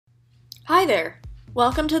Hi there.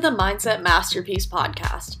 Welcome to the Mindset Masterpiece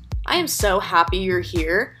podcast. I am so happy you're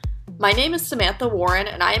here. My name is Samantha Warren,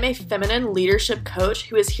 and I am a feminine leadership coach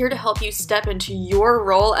who is here to help you step into your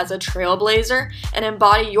role as a trailblazer and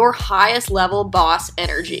embody your highest level boss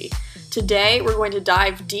energy. Today, we're going to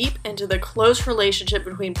dive deep into the close relationship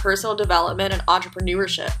between personal development and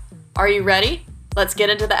entrepreneurship. Are you ready? Let's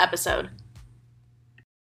get into the episode.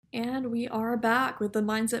 And we are back with the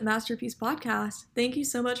Mindset Masterpiece podcast. Thank you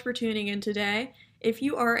so much for tuning in today. If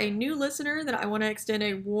you are a new listener, then I want to extend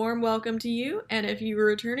a warm welcome to you. And if you are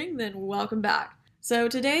returning, then welcome back. So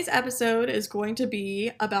today's episode is going to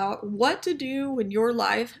be about what to do when your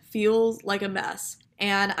life feels like a mess.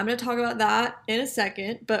 And I'm going to talk about that in a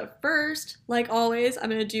second. But first, like always, I'm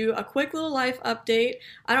going to do a quick little life update.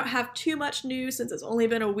 I don't have too much news since it's only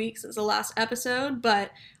been a week since the last episode, but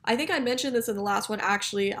I think I mentioned this in the last one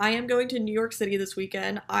actually. I am going to New York City this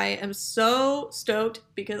weekend. I am so stoked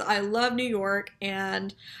because I love New York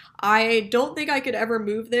and I don't think I could ever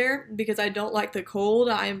move there because I don't like the cold.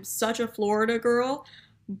 I am such a Florida girl.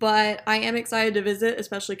 But I am excited to visit,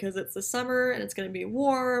 especially because it's the summer and it's going to be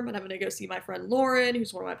warm and I'm going to go see my friend Lauren,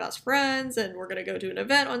 who's one of my best friends, and we're going to go to an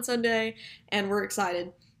event on Sunday, and we're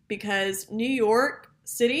excited because New York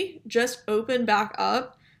City just opened back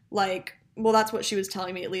up, that's what she was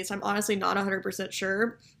telling me at least. I'm honestly not 100%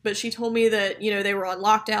 sure, but she told me that, they were on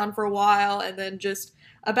lockdown for a while and then just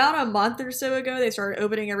about a month or so ago, they started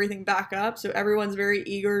opening everything back up, so everyone's very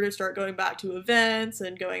eager to start going back to events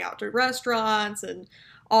and going out to restaurants and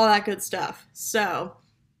all that good stuff. So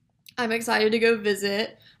I'm excited to go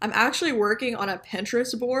visit. I'm actually working on a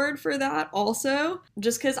Pinterest board for that also,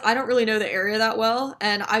 just because I don't really know the area that well.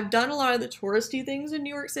 And I've done a lot of the touristy things in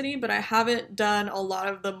New York City, but I haven't done a lot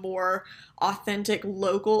of the more authentic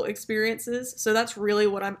local experiences. So that's really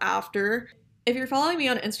what I'm after. If you're following me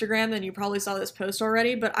on Instagram, then you probably saw this post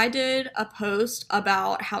already, but I did a post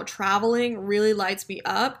about how traveling really lights me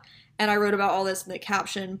up. And I wrote about all this in the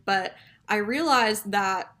caption, but I realized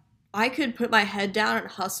that I could put my head down and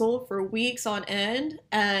hustle for weeks on end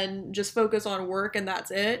and just focus on work and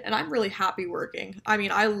that's it. And I'm really happy working. I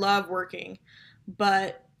mean, I love working,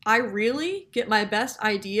 but I really get my best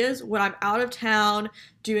ideas when I'm out of town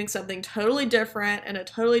doing something totally different in a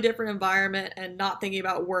totally different environment and not thinking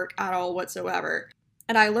about work at all whatsoever.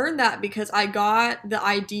 And I learned that because I got the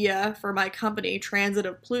idea for my company, Transit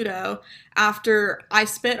of Pluto, after I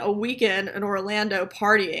spent a weekend in Orlando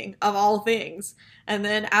partying, of all things. And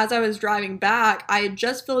then as I was driving back, I had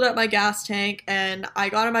just filled up my gas tank and I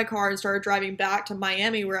got in my car and started driving back to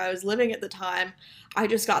Miami where I was living at the time. I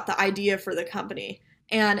just got the idea for the company.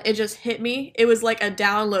 And it just hit me. It was like a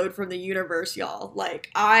download from the universe, y'all.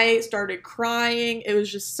 I started crying. It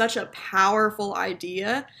was just such a powerful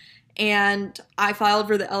idea. And I filed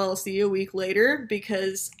for the LLC a week later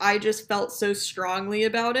because I just felt so strongly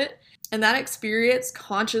about it. And that experience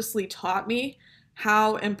consciously taught me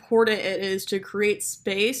how important it is to create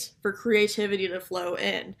space for creativity to flow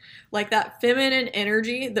in. That feminine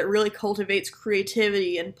energy that really cultivates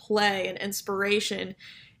creativity and play and inspiration.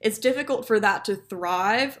 It's difficult for that to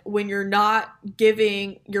thrive when you're not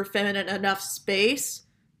giving your feminine enough space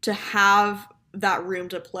to have that room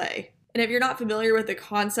to play. And if you're not familiar with the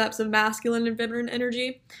concepts of masculine and feminine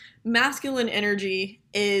energy, masculine energy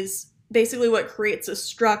is basically what creates a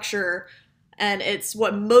structure and it's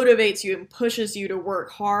what motivates you and pushes you to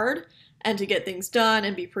work hard and to get things done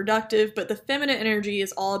and be productive. But the feminine energy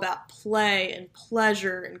is all about play and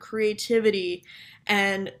pleasure and creativity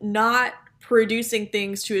and not producing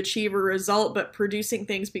things to achieve a result, but producing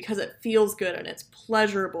things because it feels good and it's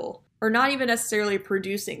pleasurable. Or not even necessarily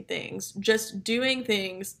producing things, just doing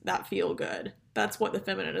things that feel good. That's what the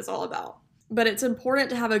feminine is all about. But it's important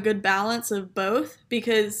to have a good balance of both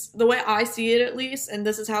because the way I see it at least, and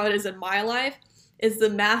this is how it is in my life, is the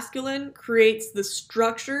masculine creates the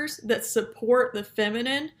structures that support the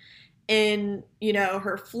feminine in,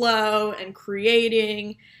 her flow and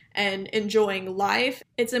creating and enjoying life.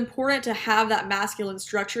 It's important to have that masculine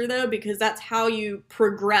structure though, because that's how you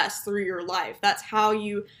progress through your life. That's how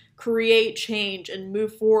you create change and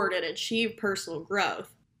move forward and achieve personal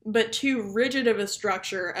growth. But too rigid of a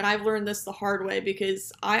structure, and I've learned this the hard way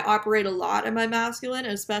because I operate a lot in my masculine,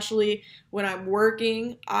 especially when I'm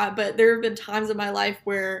working, but there have been times in my life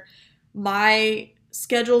where my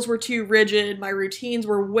schedules were too rigid, my routines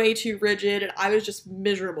were way too rigid, and I was just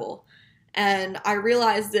miserable. And I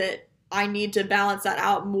realized that I need to balance that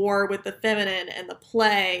out more with the feminine and the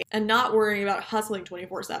play and not worrying about hustling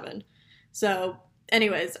 24/7. So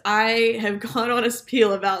anyways, I have gone on a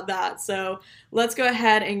spiel about that. So let's go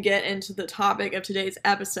ahead and get into the topic of today's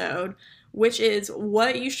episode, which is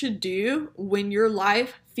what you should do when your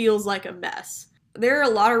life feels like a mess. There are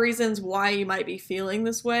a lot of reasons why you might be feeling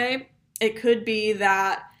this way. It could be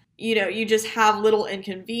that, you just have little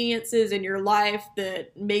inconveniences in your life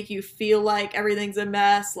that make you feel like everything's a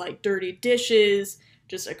mess, like dirty dishes,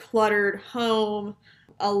 just a cluttered home,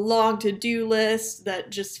 a long to-do list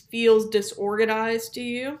that just feels disorganized to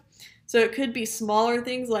you. So it could be smaller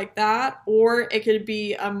things like that, or it could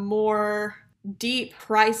be a more deep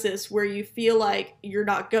crisis where you feel like you're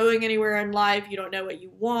not going anywhere in life, you don't know what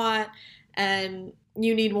you want, and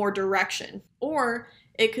you need more direction. Or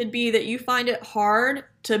it could be that you find it hard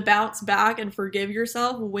to bounce back and forgive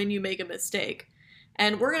yourself when you make a mistake.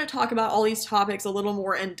 And we're going to talk about all these topics a little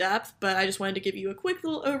more in depth, but I just wanted to give you a quick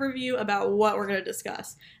little overview about what we're going to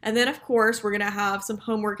discuss. And then, of course, we're going to have some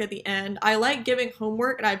homework at the end. I like giving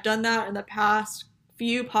homework, and I've done that in the past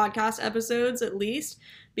few podcast episodes at least,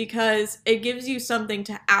 because it gives you something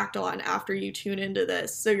to act on after you tune into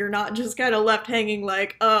this. So you're not just kind of left hanging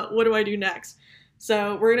like, what do I do next?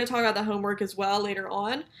 So we're going to talk about the homework as well later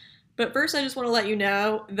on. But first, I just want to let you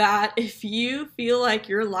know that if you feel like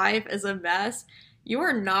your life is a mess, you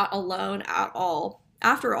are not alone at all.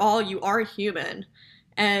 After all, you are human,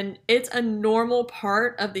 and it's a normal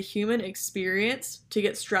part of the human experience to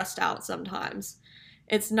get stressed out sometimes.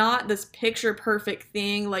 It's not this picture perfect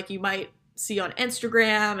thing like you might see on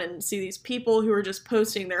Instagram and see these people who are just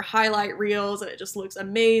posting their highlight reels and it just looks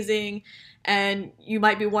amazing. And you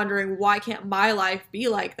might be wondering, why can't my life be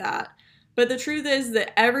like that? But the truth is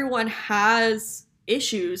that everyone has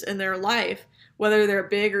issues in their life. Whether they're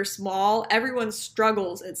big or small, everyone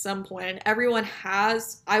struggles at some point, and everyone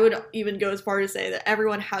has, I would even go as far to say that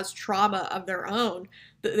everyone has trauma of their own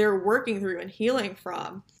that they're working through and healing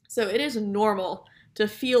from. So it is normal to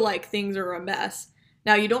feel like things are a mess.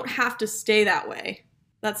 Now, you don't have to stay that way.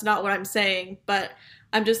 That's not what I'm saying, but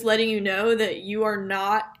I'm just letting you know that you are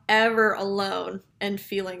not ever alone in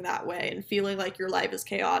feeling that way and feeling like your life is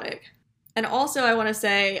chaotic. And also, I want to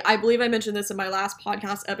say, I believe I mentioned this in my last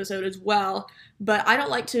podcast episode as well, but I don't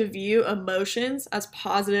like to view emotions as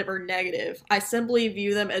positive or negative. I simply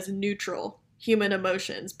view them as neutral human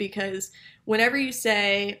emotions, because whenever you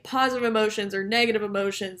say positive emotions or negative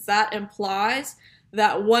emotions, that implies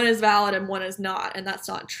that one is valid and one is not, and that's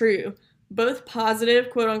not true. Both positive,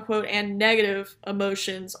 quote unquote, and negative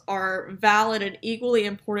emotions are valid and equally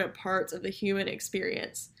important parts of the human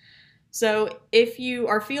experience. So if you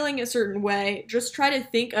are feeling a certain way, just try to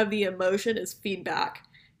think of the emotion as feedback.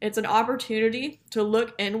 It's an opportunity to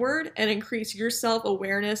look inward and increase your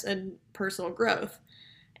self-awareness and personal growth.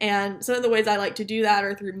 And some of the ways I like to do that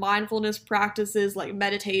are through mindfulness practices like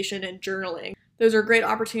meditation and journaling. Those are great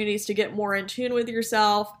opportunities to get more in tune with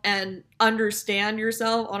yourself and understand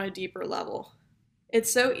yourself on a deeper level.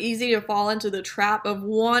 It's so easy to fall into the trap of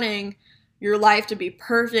wanting your life to be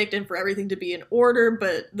perfect and for everything to be in order,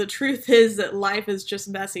 but the truth is that life is just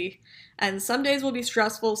messy. And some days will be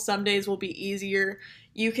stressful, some days will be easier.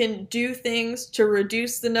 You can do things to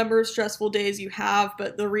reduce the number of stressful days you have,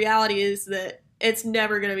 but the reality is that it's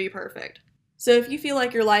never going to be perfect. So if you feel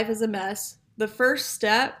like your life is a mess, the first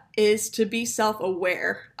step is to be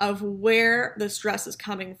self-aware of where the stress is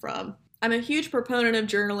coming from. I'm a huge proponent of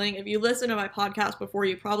journaling. If you listen to my podcast before,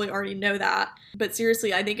 you probably already know that. But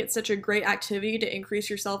seriously, I think it's such a great activity to increase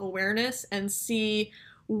your self-awareness and see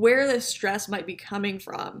where the stress might be coming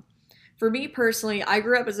from. For me personally, I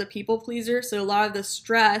grew up as a people pleaser, so a lot of the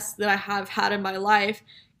stress that I have had in my life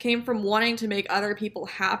came from wanting to make other people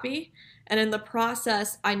happy. And in the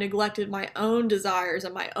process, I neglected my own desires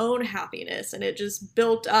and my own happiness, and it just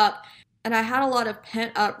built up. And I had a lot of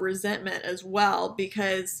pent-up resentment as well,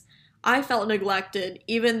 because I felt neglected,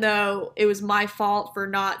 even though it was my fault for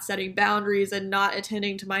not setting boundaries and not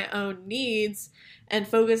attending to my own needs and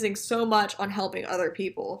focusing so much on helping other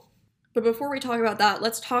people. But before we talk about that,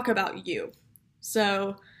 let's talk about you.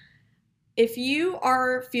 So if you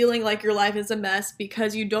are feeling like your life is a mess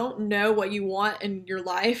because you don't know what you want in your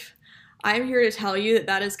life, I'm here to tell you that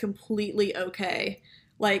that is completely okay.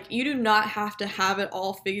 Like, you do not have to have it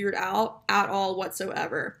all figured out at all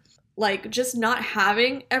whatsoever. Like, just not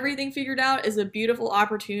having everything figured out is a beautiful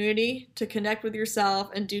opportunity to connect with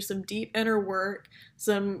yourself and do some deep inner work,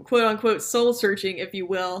 some quote-unquote soul searching, if you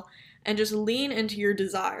will, and just lean into your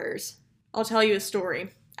desires. I'll tell you a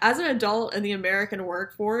story. As an adult in the American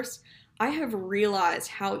workforce, I have realized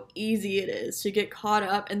how easy it is to get caught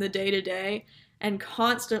up in the day-to-day and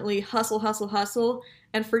constantly hustle,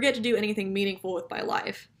 and forget to do anything meaningful with my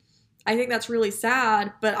life. I think that's really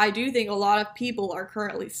sad, but I do think a lot of people are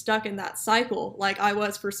currently stuck in that cycle, like I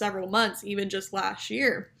was for several months, even just last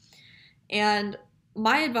year. And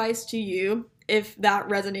my advice to you, if that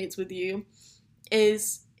resonates with you,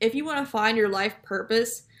 is if you want to find your life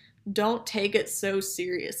purpose, don't take it so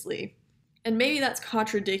seriously. And maybe that's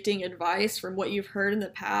contradicting advice from what you've heard in the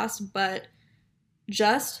past, but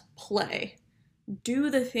just play. Do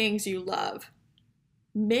the things you love.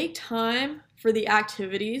 Make time for the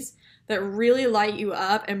activities that really light you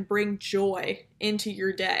up and bring joy into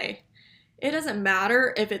your day. It doesn't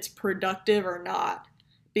matter if it's productive or not,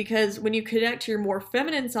 because when you connect to your more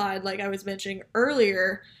feminine side, like I was mentioning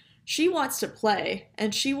earlier, she wants to play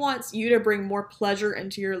and she wants you to bring more pleasure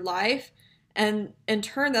into your life. And in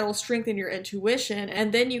turn, that'll strengthen your intuition,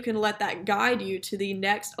 and then you can let that guide you to the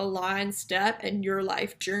next aligned step in your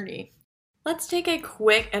life journey. Let's take a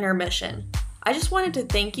quick intermission. I just wanted to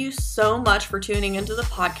thank you so much for tuning into the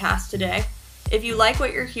podcast today. If you like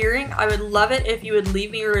what you're hearing, I would love it if you would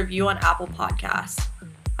leave me a review on Apple Podcasts.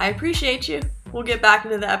 I appreciate you. We'll get back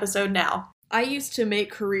into the episode now. I used to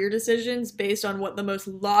make career decisions based on what the most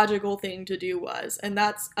logical thing to do was, and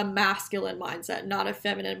that's a masculine mindset, not a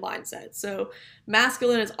feminine mindset. So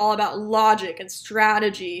masculine is all about logic and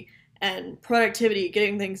strategy and productivity,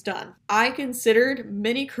 getting things done. I considered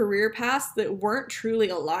many career paths that weren't truly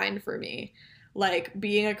aligned for me, like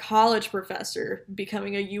being a college professor,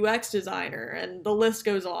 becoming a UX designer, and the list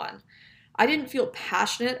goes on. I didn't feel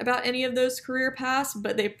passionate about any of those career paths,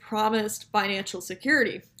 but they promised financial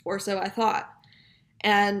security, or so I thought.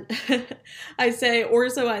 And I say, or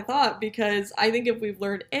so I thought, because I think if we've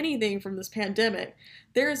learned anything from this pandemic,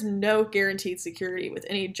 there is no guaranteed security with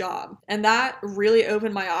any job. And that really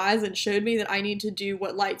opened my eyes and showed me that I need to do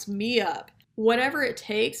what lights me up. Whatever it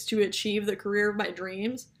takes to achieve the career of my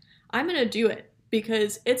dreams, I'm going to do it,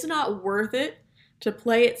 because it's not worth it to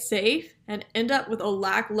play it safe and end up with a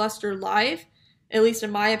lackluster life, at least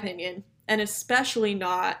in my opinion, and especially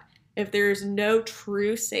not if there's no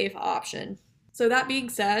true safe option. So that being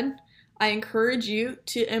said, I encourage you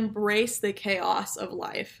to embrace the chaos of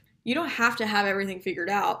life. You don't have to have everything figured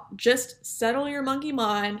out. Just settle your monkey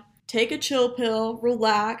mind, take a chill pill,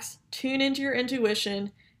 relax, tune into your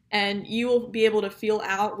intuition, and you will be able to feel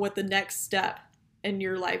out what the next step in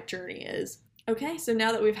your life journey is. Okay, so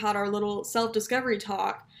now that we've had our little self-discovery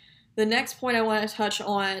talk, the next point I want to touch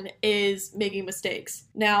on is making mistakes.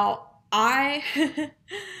 Now, my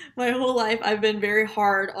whole life, I've been very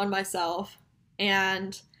hard on myself,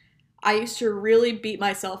 and I used to really beat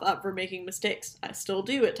myself up for making mistakes. I still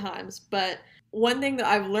do at times, but one thing that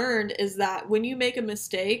I've learned is that when you make a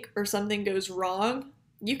mistake or something goes wrong,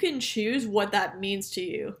 you can choose what that means to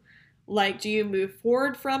you. Like, do you move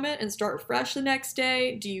forward from it and start fresh the next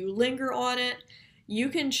day? Do you linger on it? You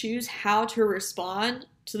can choose how to respond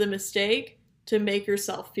to the mistake to make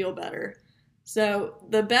yourself feel better. So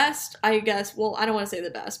the best, I guess, well, I don't want to say the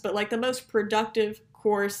best, but like the most productive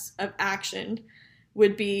course of action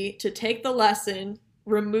would be to take the lesson,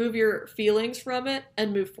 remove your feelings from it,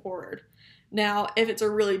 and move forward. Now, if it's a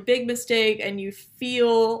really big mistake and you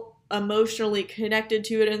feel emotionally connected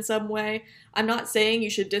to it in some way, I'm not saying you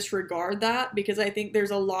should disregard that, because I think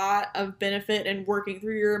there's a lot of benefit in working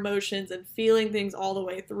through your emotions and feeling things all the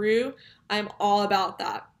way through. I'm all about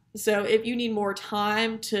that. So if you need more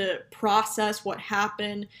time to process what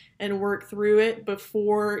happened and work through it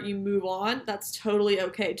before you move on, that's totally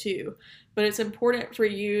okay too. But it's important for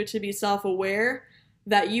you to be self-aware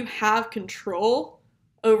that you have control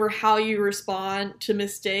over how you respond to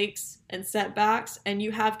mistakes and setbacks, and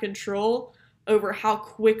you have control over how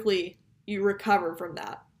quickly you recover from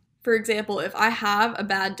that. For example, if I have a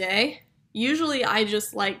bad day, usually I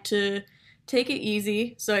just like to take it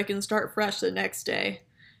easy so I can start fresh the next day.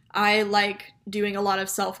 I like doing a lot of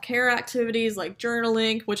self-care activities like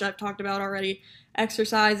journaling, which I've talked about already,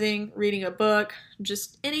 exercising, reading a book,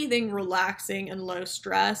 just anything relaxing and low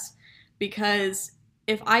stress, because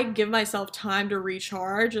if I give myself time to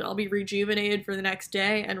recharge, I'll be rejuvenated for the next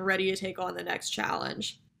day and ready to take on the next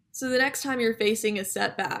challenge. So the next time you're facing a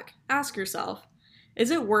setback, ask yourself,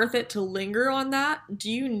 is it worth it to linger on that?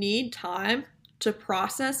 Do you need time to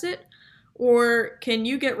process it? Or can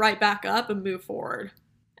you get right back up and move forward?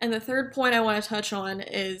 And the third point I want to touch on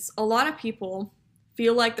is a lot of people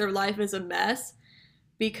feel like their life is a mess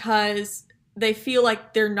because they feel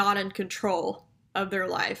like they're not in control of their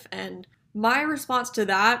life. And my response to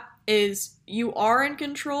that is you are in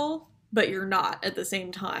control, but you're not at the same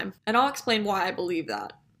time. And I'll explain why I believe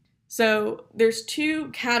that. So there's two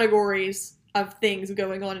categories of things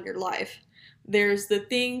going on in your life. There's the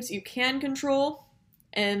things you can control,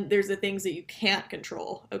 and there's the things that you can't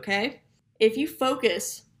control, okay? If you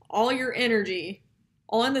focus all your energy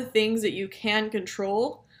on the things that you can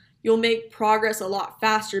control, you'll make progress a lot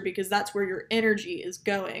faster because that's where your energy is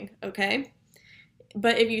going, okay?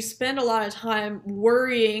 But if you spend a lot of time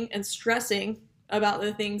worrying and stressing about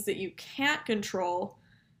the things that you can't control,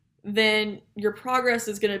 then your progress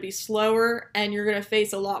is going to be slower and you're going to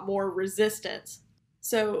face a lot more resistance.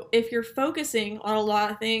 So if you're focusing on a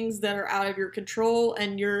lot of things that are out of your control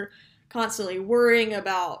and you're constantly worrying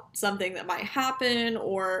about something that might happen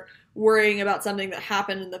or worrying about something that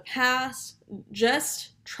happened in the past,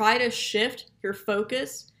 just try to shift your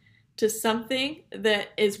focus to something that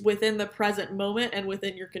is within the present moment and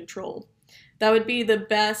within your control. That would be the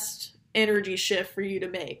best energy shift for you to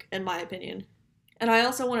make, in my opinion. And I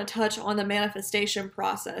also want to touch on the manifestation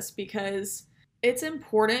process because it's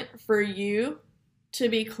important for you to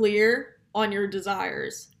be clear on your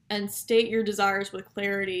desires and state your desires with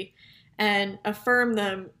clarity and affirm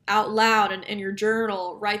them out loud and in your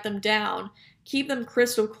journal, write them down, keep them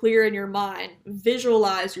crystal clear in your mind,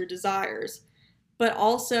 visualize your desires. But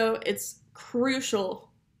also, it's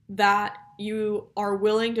crucial that you are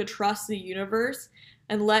willing to trust the universe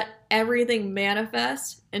and let everything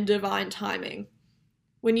manifest in divine timing.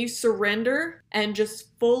 When you surrender and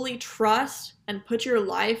just fully trust and put your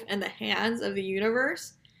life in the hands of the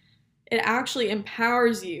universe, it actually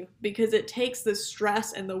empowers you because it takes the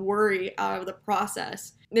stress and the worry out of the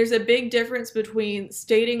process. There's a big difference between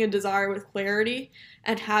stating a desire with clarity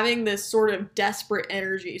and having this sort of desperate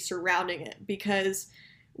energy surrounding it, because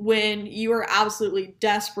when you are absolutely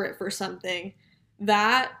desperate for something,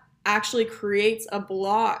 that actually creates a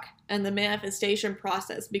block in the manifestation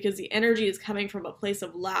process because the energy is coming from a place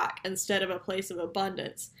of lack instead of a place of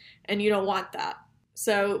abundance, and you don't want that.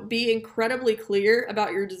 So be incredibly clear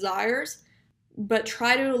about your desires, but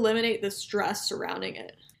try to eliminate the stress surrounding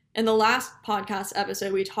it. In the last podcast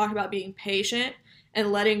episode, we talked about being patient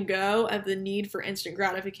and letting go of the need for instant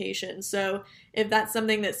gratification. So if that's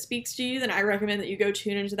something that speaks to you, then I recommend that you go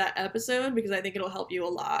tune into that episode because I think it'll help you a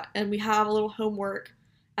lot. And we have a little homework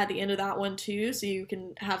at the end of that one too, so you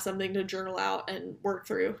can have something to journal out and work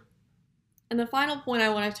through. And the final point I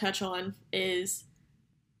want to touch on is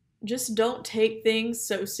just don't take things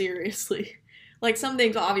so seriously. Like, some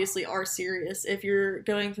things obviously are serious. If you're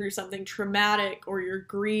going through something traumatic or you're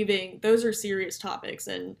grieving, those are serious topics,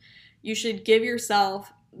 and you should give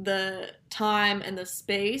yourself the time and the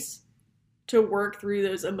space to work through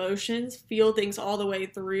those emotions, feel things all the way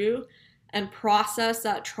through, and process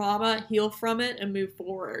that trauma, heal from it, and move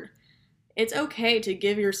forward. It's okay to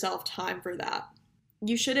give yourself time for that.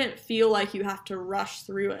 You shouldn't feel like you have to rush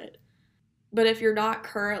through it. But if you're not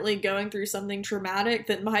currently going through something traumatic,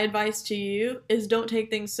 then my advice to you is don't take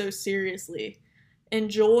things so seriously.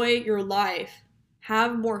 Enjoy your life.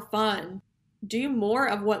 Have more fun. Do more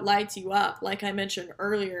of what lights you up, like I mentioned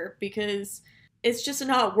earlier, because it's just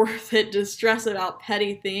not worth it to stress about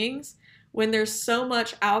petty things when there's so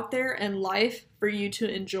much out there in life for you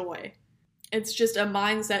to enjoy. It's just a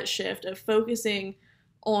mindset shift of focusing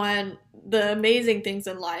on the amazing things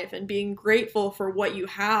in life and being grateful for what you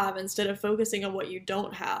have instead of focusing on what you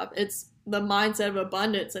don't have. It's the mindset of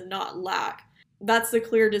abundance and not lack. That's the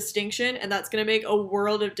clear distinction, and that's going to make a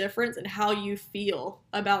world of difference in how you feel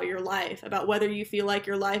about your life, about whether you feel like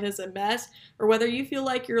your life is a mess or whether you feel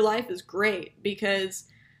like your life is great, because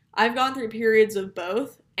I've gone through periods of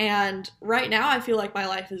both, and right now I feel like my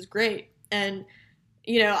life is great. And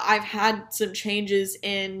I've had some changes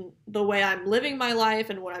in the way I'm living my life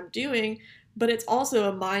and what I'm doing, but it's also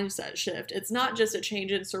a mindset shift. It's not just a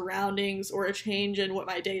change in surroundings or a change in what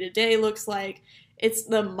my day-to-day looks like. It's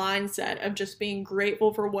the mindset of just being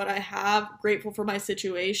grateful for what I have, grateful for my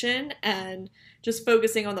situation, and just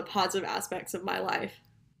focusing on the positive aspects of my life.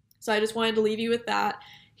 So I just wanted to leave you with that.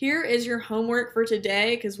 Here is your homework for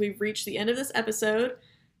today because we've reached the end of this episode.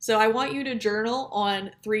 So I want you to journal on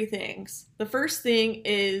 3 things. The first thing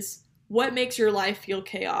is, what makes your life feel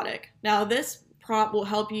chaotic? Now, this prompt will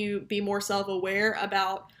help you be more self-aware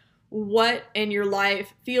about what in your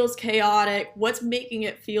life feels chaotic, what's making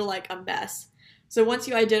it feel like a mess. So once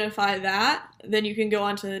you identify that, then you can go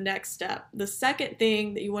on to the next step. The second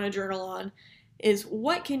thing that you want to journal on is,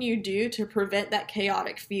 what can you do to prevent that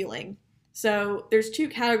chaotic feeling? So there's 2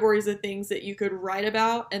 categories of things that you could write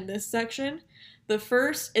about in this section. The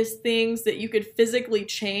first is things that you could physically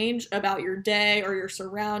change about your day or your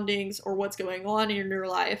surroundings or what's going on in your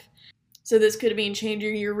life. So this could mean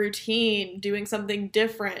changing your routine, doing something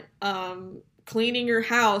different, cleaning your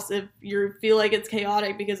house if you feel like it's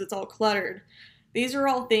chaotic because it's all cluttered. These are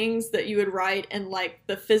all things that you would write in like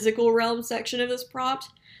the physical realm section of this prompt,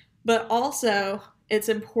 but also it's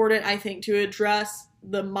important, I think, to address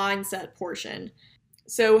the mindset portion.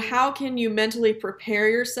 So how can you mentally prepare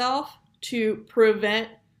yourself to prevent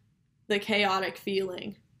the chaotic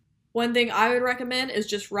feeling? One thing I would recommend is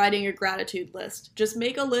just writing a gratitude list. Just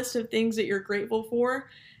make a list of things that you're grateful for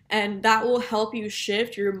And that will help you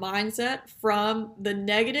shift your mindset from the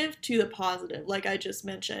negative to the positive, like I just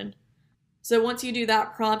mentioned. So once you do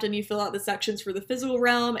that prompt and you fill out the sections for the physical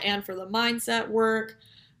realm and for the mindset work,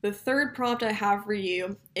 the third prompt I have for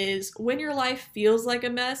you is, when your life feels like a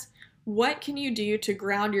mess, what can you do to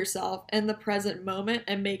ground yourself in the present moment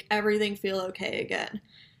and make everything feel okay again?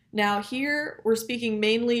 Now here, we're speaking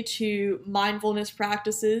mainly to mindfulness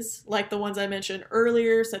practices like the ones I mentioned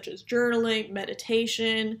earlier, such as journaling,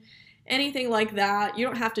 meditation, anything like that. You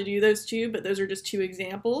don't have to do those two, but those are just two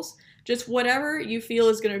examples. Just whatever you feel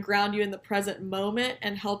is going to ground you in the present moment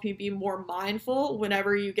and help you be more mindful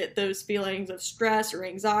whenever you get those feelings of stress or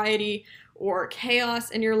anxiety or chaos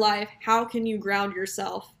in your life. How can you ground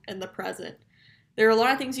yourself in the present? There are a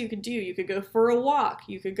lot of things you could do. You could go for a walk.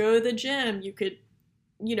 You could go to the gym. You could,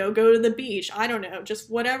 go to the beach. I don't know. Just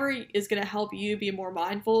whatever is going to help you be more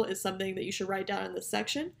mindful is something that you should write down in this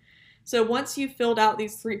section. So once you've filled out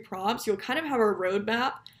these 3 prompts, you'll kind of have a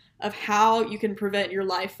roadmap of how you can prevent your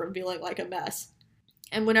life from feeling like a mess.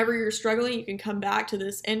 And whenever you're struggling, you can come back to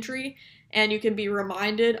this entry and you can be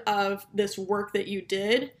reminded of this work that you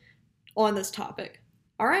did on this topic.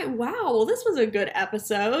 All right, wow, well, this was a good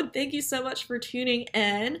episode. Thank you so much for tuning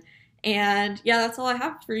in. And yeah, that's all I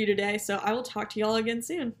have for you today. So I will talk to y'all again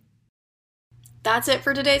soon. That's it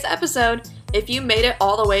for today's episode. If you made it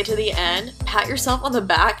all the way to the end, pat yourself on the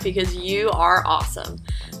back because you are awesome.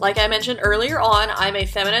 Like I mentioned earlier on, I'm a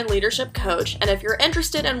feminine leadership coach, and if you're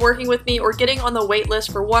interested in working with me or getting on the wait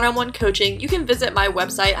list for one-on-one coaching, you can visit my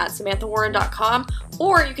website at samanthawarren.com,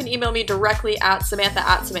 or you can email me directly at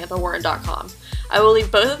samantha@samanthawarren.com. I will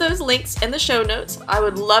leave both of those links in the show notes. I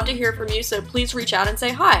would love to hear from you, so please reach out and say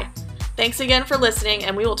hi. Thanks again for listening,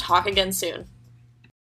 and we will talk again soon.